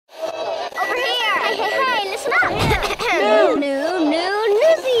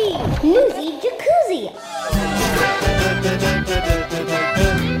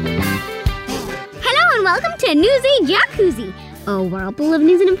to Newsy Jacuzzi, a whirlpool of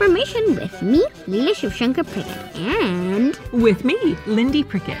news and information with me, Leela Shivshankar Prickett, and... with me, Lindy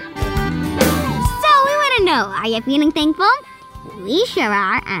Prickett. So we want to know, are you feeling thankful? We sure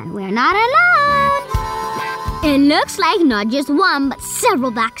are, and we're not alone. It looks like not just one, but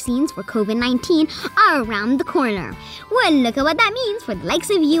several vaccines for COVID-19 are around the corner. Well, look at what that means for the likes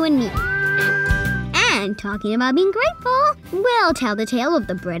of you and me. And talking about being grateful, we'll tell the tale of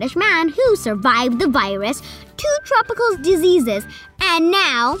the British man who survived the virus, 2 tropical diseases, and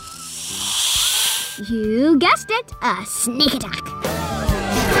now, you guessed it, a snake attack.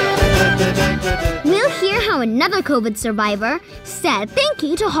 We'll hear how another COVID survivor said thank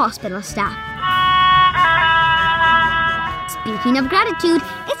you to hospital staff. Speaking of gratitude,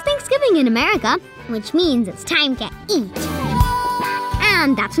 it's Thanksgiving in America, which means it's time to eat.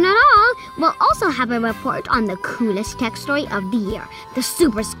 And that's not all. We'll also have a report on the coolest tech story of the year, the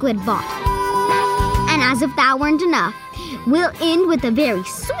Super Squid Bot. And as if that weren't enough, we'll end with a very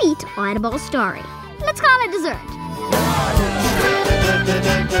sweet Audible story. Let's call it dessert.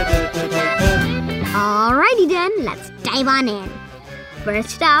 Alrighty then, let's dive on in.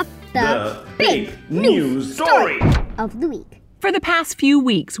 First up, the big news story of the week. For the past few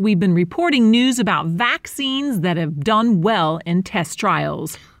weeks, we've been reporting news about vaccines that have done well in test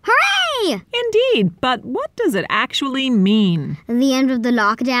trials. Hooray! Indeed, but what does it actually mean? The end of the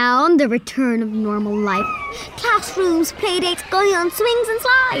lockdown, the return of normal life. Classrooms, playdates, going on swings and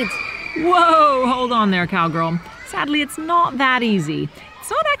slides. Whoa, hold on there, cowgirl. Sadly, it's not that easy. It's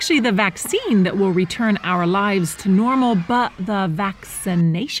not actually the vaccine that will return our lives to normal, but the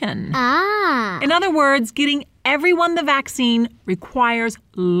vaccination. In other words, getting everyone the vaccine requires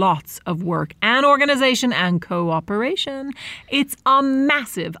lots of work and organization and cooperation. It's a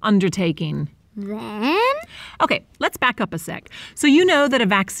massive undertaking. Then? Okay, let's back up a sec. So you know that a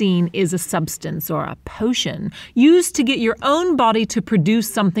vaccine is a substance or a potion used to get your own body to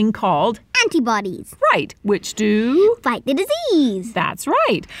produce something called antibodies. Right, which do fight the disease. That's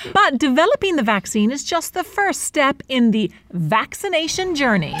right. But developing the vaccine is just the first step in the vaccination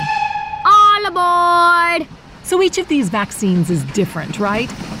journey. All aboard! So each of these vaccines is different,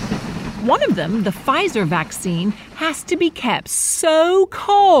 right? One of them, the Pfizer vaccine, has to be kept so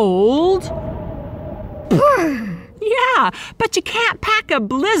cold. Yeah, but you can't pack a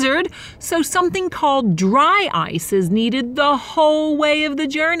blizzard, so something called dry ice is needed the whole way of the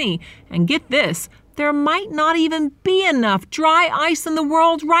journey. And get this, there might not even be enough dry ice in the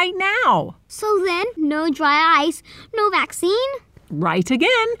world right now. So then, no dry ice, no vaccine? Right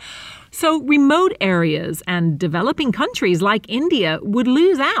again. So remote areas and developing countries like India would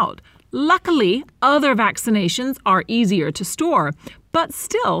lose out. Luckily, other vaccinations are easier to store. But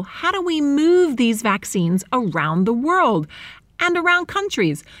still, how do we move these vaccines around the world and around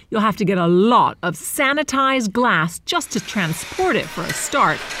countries? You'll have to get a lot of sanitized glass just to transport it for a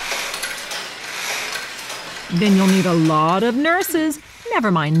start. Then you'll need a lot of nurses, never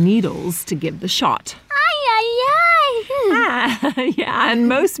mind needles, to give the shot. Yeah, and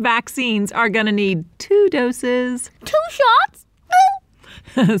most vaccines are going to need 2 doses. 2 shots?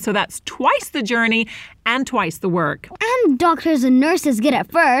 So that's twice the journey and twice the work. And doctors and nurses get it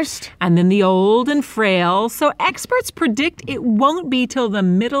first. And then the old and frail. So experts predict it won't be till the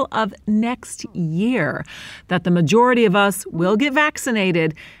middle of next year that the majority of us will get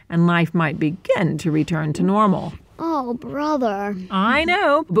vaccinated and life might begin to return to normal. Oh, brother. I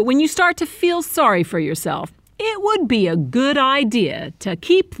know, but when you start to feel sorry for yourself, it would be a good idea to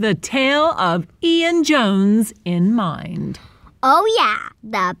keep the tale of Ian Jones in mind. Oh yeah,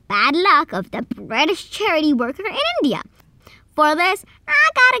 the bad luck of the British charity worker in India. For this, I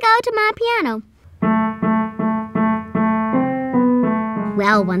gotta go to my piano.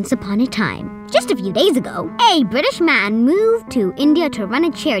 Well, once upon a time, just a few days ago, a British man moved to India to run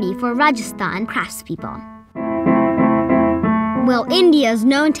a charity for Rajasthan craftspeople. Well, India is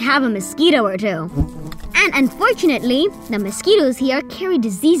known to have a mosquito or two. And unfortunately, the mosquitoes here carry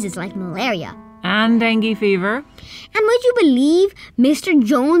diseases like malaria. And dengue fever. And would you believe Mr.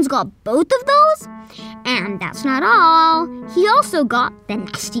 Jones got both of those? And that's not all. He also got the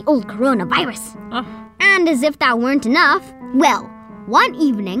nasty old coronavirus. And as if that weren't enough, well, one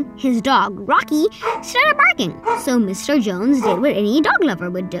evening, his dog, Rocky, started barking. So Mr. Jones did what any dog lover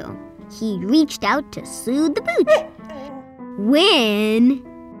would do. He reached out to soothe the pooch. When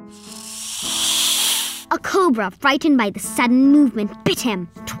a cobra, frightened by the sudden movement, bit him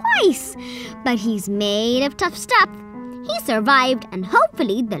twice. But he's made of tough stuff. He survived, and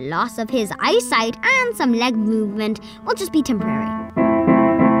hopefully the loss of his eyesight and some leg movement will just be temporary.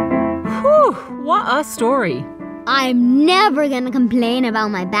 Whew, what a story. I'm never gonna complain about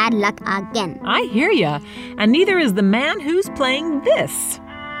my bad luck again. I hear ya. And neither is the man who's playing this.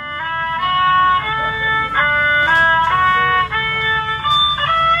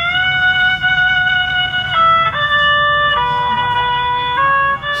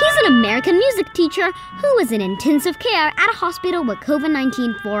 He's an American music teacher who was in intensive care at a hospital with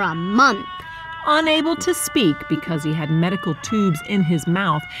COVID-19 for a month. Unable to speak because he had medical tubes in his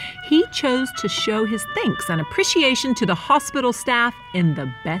mouth, he chose to show his thanks and appreciation to the hospital staff in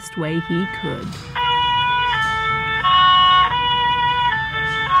the best way he could.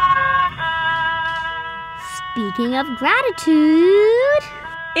 Speaking of gratitude...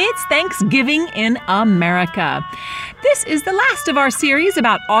 It's Thanksgiving in America. This is the last of our series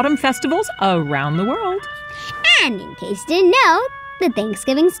about autumn festivals around the world. And in case you didn't know, the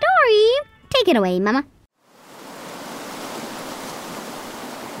Thanksgiving story. Take it away, Mama.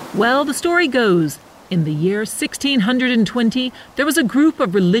 Well, the story goes, in the year 1620, there was a group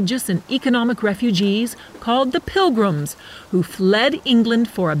of religious and economic refugees called the Pilgrims who fled England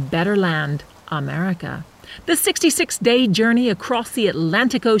for a better land, America. The 66-day journey across the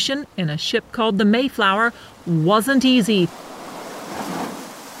Atlantic Ocean in a ship called the Mayflower wasn't easy.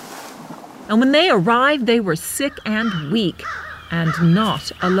 And when they arrived, they were sick and weak, and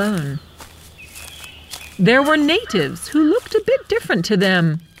not alone. There were natives who looked a bit different to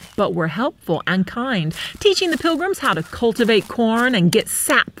them, but were helpful and kind, teaching the Pilgrims how to cultivate corn and get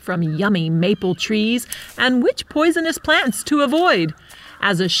sap from yummy maple trees and which poisonous plants to avoid.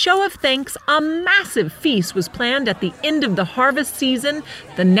 As a show of thanks, a massive feast was planned at the end of the harvest season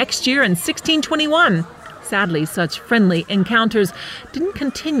the next year in 1621. Sadly, such friendly encounters didn't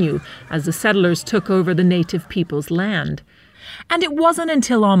continue as the settlers took over the native people's land. And it wasn't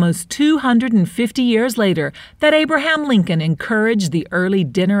until almost 250 years later that Abraham Lincoln encouraged the early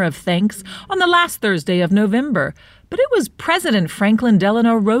dinner of thanks on the last Thursday of November. But it was President Franklin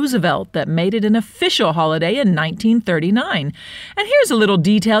Delano Roosevelt that made it an official holiday in 1939. And here's a little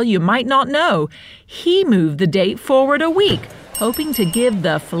detail you might not know. He moved the date forward a week, hoping to give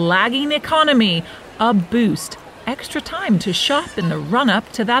the flagging economy a boost. Extra time to shop in the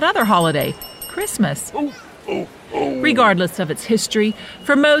run-up to that other holiday, Christmas. Regardless of its history,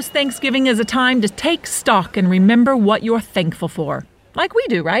 for most, Thanksgiving is a time to take stock and remember what you're thankful for. Like we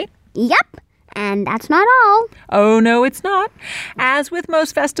do, right? Yep. And that's not all. Oh, no, it's not. As with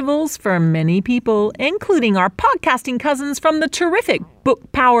most festivals, for many people, including our podcasting cousins from the terrific Book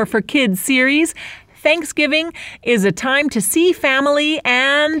Power for Kids series, Thanksgiving is a time to see family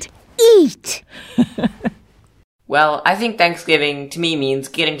and eat. Well, I think Thanksgiving, to me, means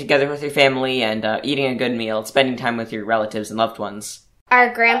getting together with your family and eating a good meal, spending time with your relatives and loved ones.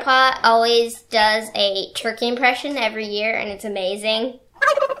 Our grandpa always does a turkey impression every year, and it's amazing.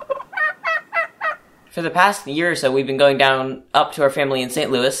 For the past year or so, we've been going down up to our family in St.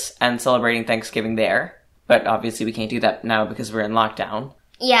 Louis and celebrating Thanksgiving there. But obviously we can't do that now because we're in lockdown.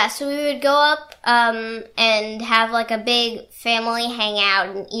 Yeah, so we would go up and have like a big family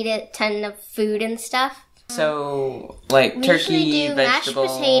hangout and eat a ton of food and stuff. So, like We turkey, usually do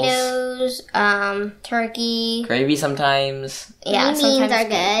vegetables, mashed potatoes, turkey. gravy sometimes. Yeah, Green beans sometimes are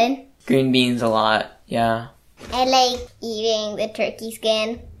good. Green beans a lot, yeah. I like eating the turkey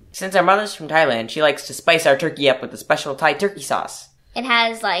skin. Since our mother's from Thailand, she likes to spice our turkey up with a special Thai turkey sauce. It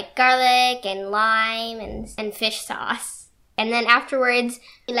has like garlic and lime and fish sauce. And then afterwards,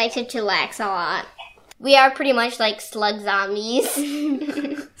 we like to chillax a lot. We are pretty much like slug zombies.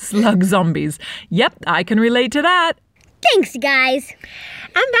 slug zombies. Yep, I can relate to that. Thanks, guys.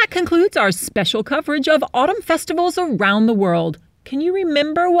 And that concludes our special coverage of autumn festivals around the world. Can you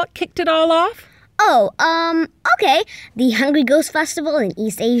remember what kicked it all off? Okay. The Hungry Ghost Festival in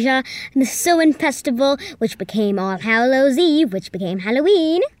East Asia, the Samhain Festival, which became All Hallows Eve, which became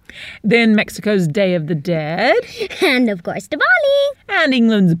Halloween, Then Mexico's Day of the Dead. and of course Diwali, And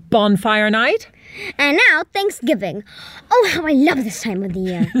England's Bonfire Night. and now Thanksgiving. Oh, how I love this time of the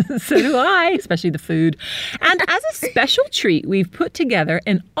year. So do I, especially the food. And as a special treat, we've put together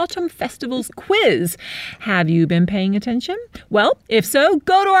an Autumn Festivals quiz. Have you been paying attention? Well, if so,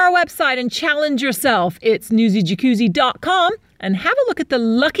 go to our website and challenge yourself. It's newsyjacuzzi.com and have a look at the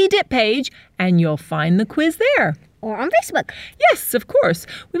Lucky Dip page and you'll find the quiz there. Or on Facebook. Yes, of course.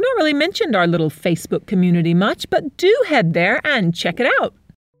 We've not really mentioned our little Facebook community much, but do head there and check it out.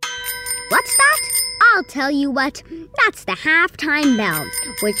 What's that? I'll tell you what. That's the halftime bell,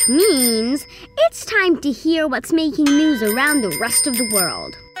 which means it's time to hear what's making news around the rest of the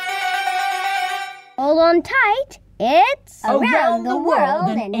world. Hold on tight. It's Around the World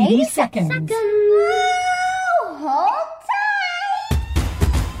in 80 Seconds. Hold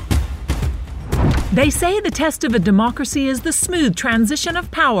tight. They say the test of a democracy is the smooth transition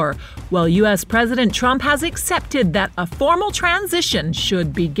of power. Well, U.S. President Trump has accepted that a formal transition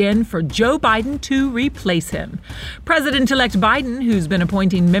should begin for Joe Biden to replace him. President-elect Biden, who's been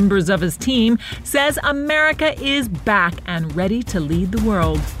appointing members of his team, says America is back and ready to lead the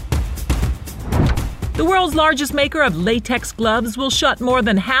world. The world's largest maker of latex gloves will shut more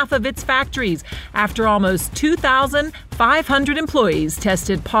than half of its factories after almost 2,500 employees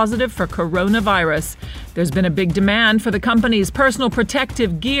tested positive for coronavirus. There's been a big demand for the company's personal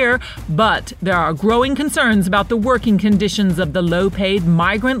protective gear, but there are growing concerns about the working conditions of the low-paid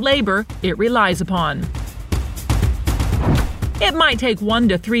migrant labor it relies upon. It might take 1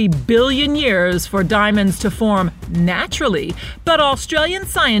 to 3 billion years for diamonds to form naturally, but Australian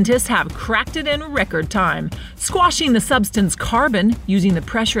scientists have cracked it in record time, squashing the substance carbon using the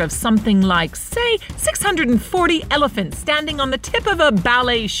pressure of something like, say, 640 elephants standing on the tip of a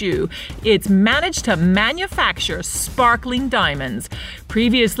ballet shoe. It's managed to manufacture sparkling diamonds.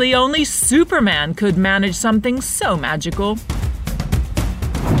 Previously, only Superman could manage something so magical.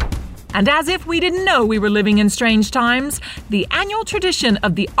 And as if we didn't know we were living in strange times, the annual tradition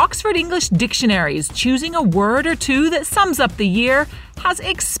of the Oxford English Dictionaries choosing a word or two that sums up the year has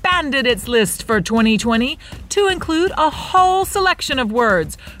expanded its list for 2020 to include a whole selection of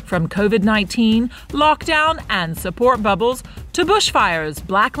words, from COVID-19, lockdown and support bubbles, to bushfires,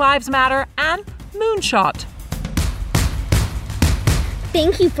 Black Lives Matter, and moonshot.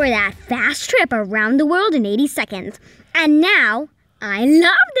 Thank you for that fast trip around the world in 80 seconds. And now, I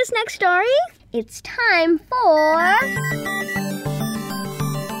love this next story. It's time for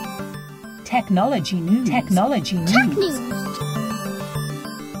Technology news. Technology news. Tech News.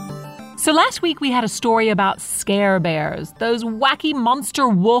 So last week we had a story about Scare Bears, those wacky monster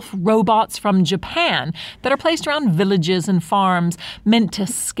wolf robots from Japan that are placed around villages and farms, meant to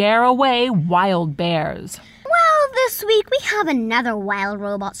scare away wild bears. Well, this week we have another wild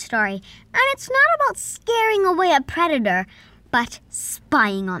robot story, and it's not about scaring away a predator, but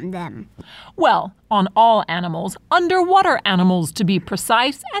spying on them. Well, on all animals, underwater animals to be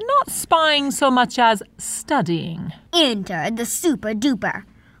precise, and not spying so much as studying. Enter the super duper.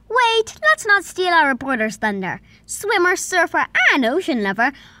 Wait, let's not steal our reporter's thunder. Swimmer, surfer, and ocean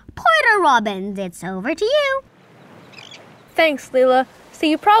lover, Porter Robbins, it's over to you. Thanks, Leela. So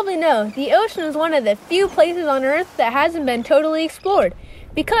you probably know, the ocean is one of the few places on Earth that hasn't been totally explored,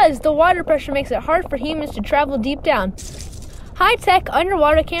 because the water pressure makes it hard for humans to travel deep down. High-tech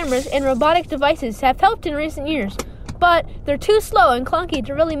underwater cameras and robotic devices have helped in recent years, but they're too slow and clunky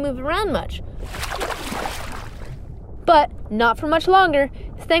to really move around much. But not for much longer,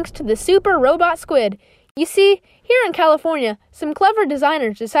 thanks to the super robot squid. You see, here in California, some clever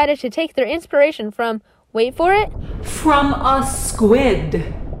designers decided to take their inspiration from, wait for it, From a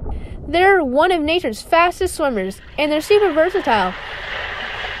squid. They're one of nature's fastest swimmers, and they're super versatile.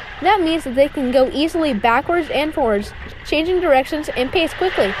 That means that they can go easily backwards and forwards, changing directions and pace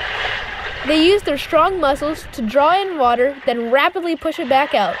quickly. They use their strong muscles to draw in water, then rapidly push it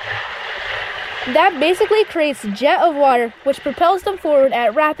back out. That basically creates a jet of water, which propels them forward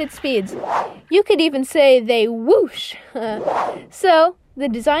at rapid speeds. You could even say they whoosh. So, the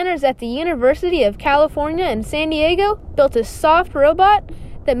designers at the University of California in San Diego built a soft robot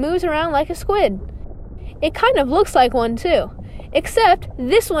that moves around like a squid. It kind of looks like one too. Except,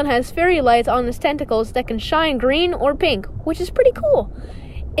 this one has fairy lights on its tentacles that can shine green or pink, which is pretty cool.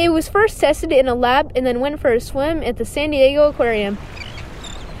 It was first tested in a lab and then went for a swim at the San Diego Aquarium.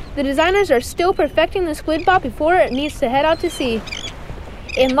 The designers are still perfecting the squid bot before it needs to head out to sea.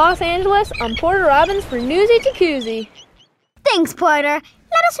 In Los Angeles, I'm Porter Robbins for Newsy to Koozie. Thanks, Porter.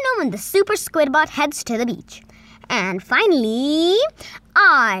 Let us know when the super squid bot heads to the beach. And finally,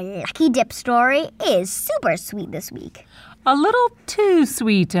 our lucky dip story is super sweet this week. A little too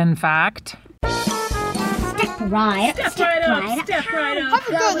sweet, in fact. Step right up. Step right up. Have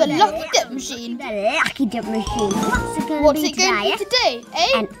a go at the lucky dip machine. The lucky dip machine. What's it going to be today,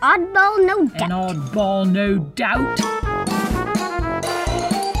 eh? An oddball, no doubt. An oddball, no doubt.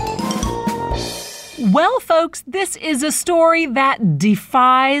 Well, folks, this is a story that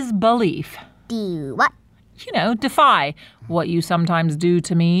defies belief. Do what? You know, defy what you sometimes do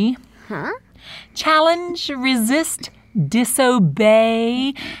to me. Huh? Challenge, resist,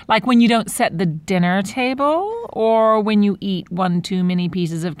 disobey, like when you don't set the dinner table, or when you eat one too many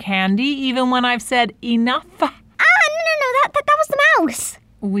pieces of candy, even when I've said enough. No, that was the mouse.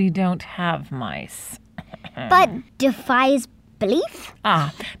 We don't have mice. But defies belief?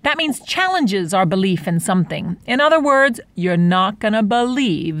 That means challenges our belief in something. In other words, you're not gonna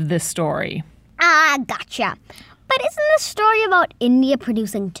believe this story. Gotcha. But isn't the story about India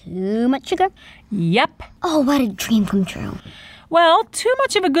producing too much sugar? Yep. Oh, what a dream come true. Well, too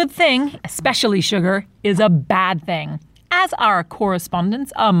much of a good thing, especially sugar, is a bad thing, as our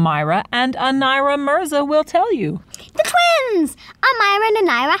correspondents Amira and Anira Mirza will tell you. The twins! Amira and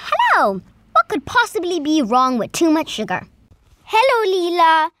Anira, hello! What could possibly be wrong with too much sugar? Hello,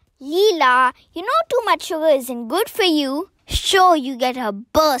 Leela. Leela, you know too much sugar isn't good for you. Sure, you get a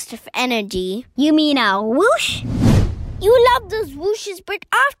burst of energy. You mean a whoosh? You love those whooshes, but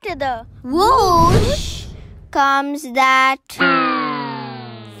after the whoosh comes that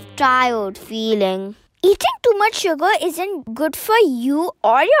tired feeling. Eating too much sugar isn't good for you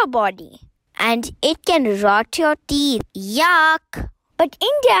or your body. And it can rot your teeth. Yuck! But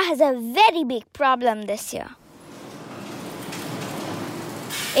India has a very big problem this year.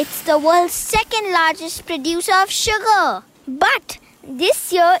 It's the world's second largest producer of sugar. But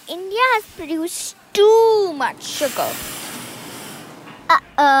this year, India has produced too much sugar.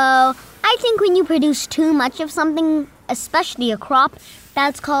 Uh-oh. I think when you produce too much of something, especially a crop,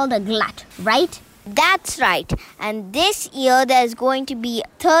 that's called a glut, right? That's right. And this year, there's going to be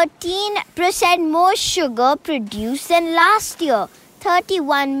 13% more sugar produced than last year.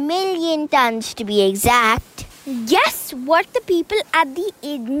 31 million tons to be exact. Guess what the people at the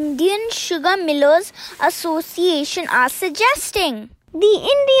Indian Sugar Millers Association are suggesting? The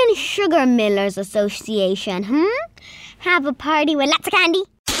Indian Sugar Millers Association, Have a party with lots of candy?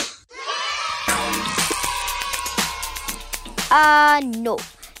 No.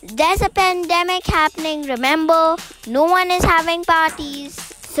 There's a pandemic happening, remember? No one is having parties.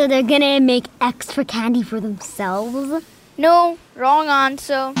 So they're gonna make extra candy for themselves? No, wrong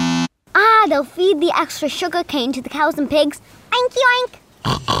answer. They'll feed the extra sugar cane to the cows and pigs. Oink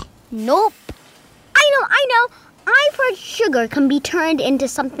yoink. Nope. I know. I've heard sugar can be turned into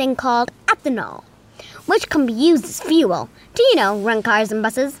something called ethanol, which can be used as fuel to, run cars and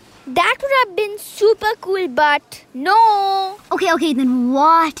buses. That would have been super cool, but no. Okay, then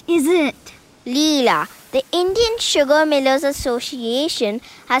what is it? Leela, the Indian Sugar Millers Association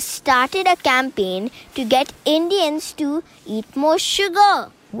has started a campaign to get Indians to eat more sugar.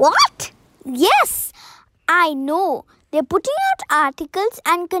 What? Yes, I know. They're putting out articles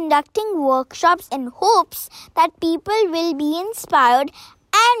and conducting workshops in hopes that people will be inspired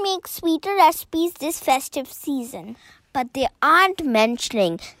and make sweeter recipes this festive season. But they aren't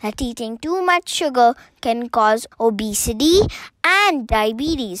mentioning that eating too much sugar can cause obesity and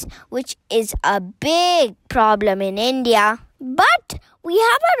diabetes, which is a big problem in India. But we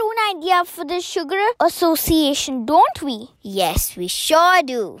have our own idea for the Sugar Association, don't we? Yes, we sure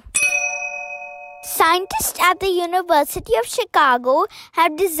do. Scientists at the University of Chicago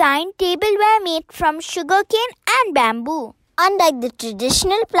have designed tableware made from sugarcane and bamboo. Unlike the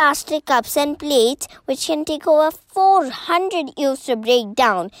traditional plastic cups and plates, which can take over 400 years to break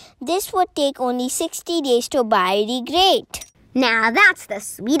down, this would take only 60 days to biodegrade. Now that's the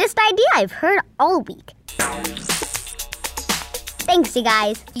sweetest idea I've heard all week. Thanks, you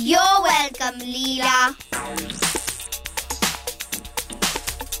guys. You're welcome, Leela.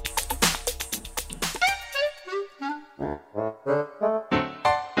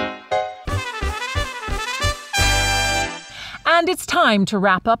 And it's time to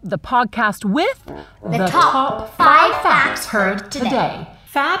wrap up the podcast with the top 5 facts heard today.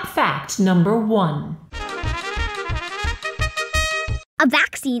 Fab fact number 1. A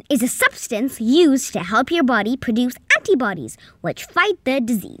vaccine is a substance used to help your body produce antibodies which fight the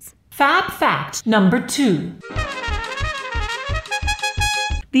disease. Fab fact number 2.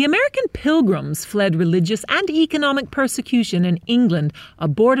 The American Pilgrims fled religious and economic persecution in England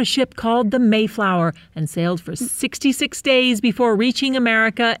aboard a ship called the Mayflower and sailed for 66 days before reaching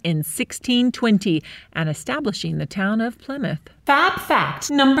America in 1620 and establishing the town of Plymouth. Fab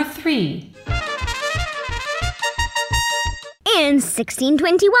fact number 3. In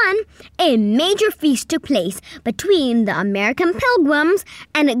 1621, a major feast took place between the American Pilgrims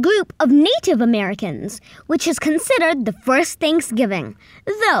and a group of Native Americans, which is considered the first Thanksgiving,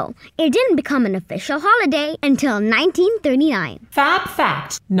 though it didn't become an official holiday until 1939. Fab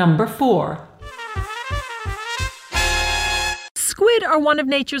fact number 4. Squid are one of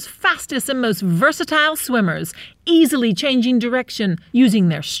nature's fastest and most versatile swimmers, easily changing direction, using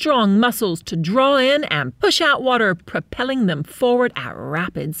their strong muscles to draw in and push out water, propelling them forward at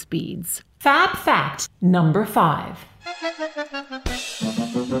rapid speeds. Fab fact number 5.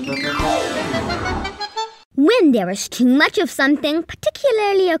 When there is too much of something,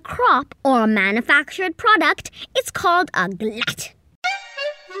 particularly a crop or a manufactured product, it's called a glut.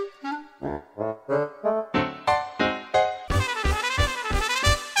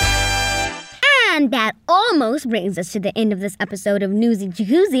 And that almost brings us to the end of this episode of Newsy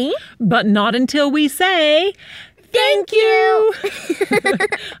Jacuzzi. But not until we say... Thank you!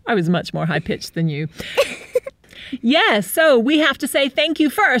 I was much more high-pitched than you. Yes, so we have to say thank you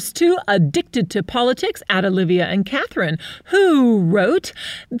first to Addicted to Politics at Olivia and Catherine, who wrote,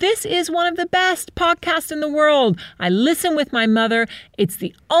 "This is one of the best podcasts in the world. I listen with my mother. It's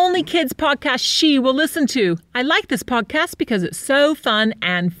the only kids podcast she will listen to. I like this podcast because it's so fun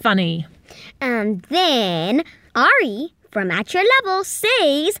and funny." And then Ari from At Your Level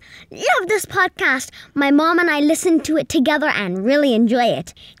says, "Love this podcast. My mom and I listen to it together and really enjoy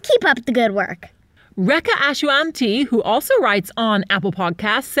it. Keep up the good work." Rekha Ashwanti, who also writes on Apple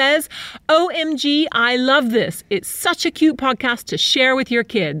Podcasts, says, "OMG, I love this. It's such a cute podcast to share with your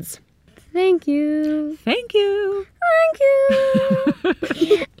kids." Thank you. Thank you. Thank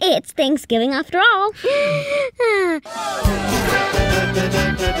you. It's Thanksgiving after all.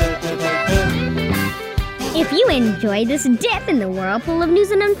 If you enjoyed this dip in the whirlpool of news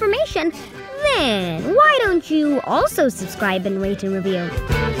and information, then why don't you also subscribe and rate and review?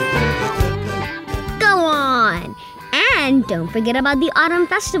 Go on! And don't forget about the Autumn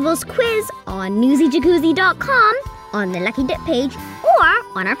Festival's quiz on newsyjacuzzi.com, on the Lucky Dip page, or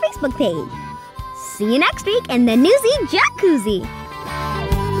on our Facebook page. See you next week in the Newsy Jacuzzi!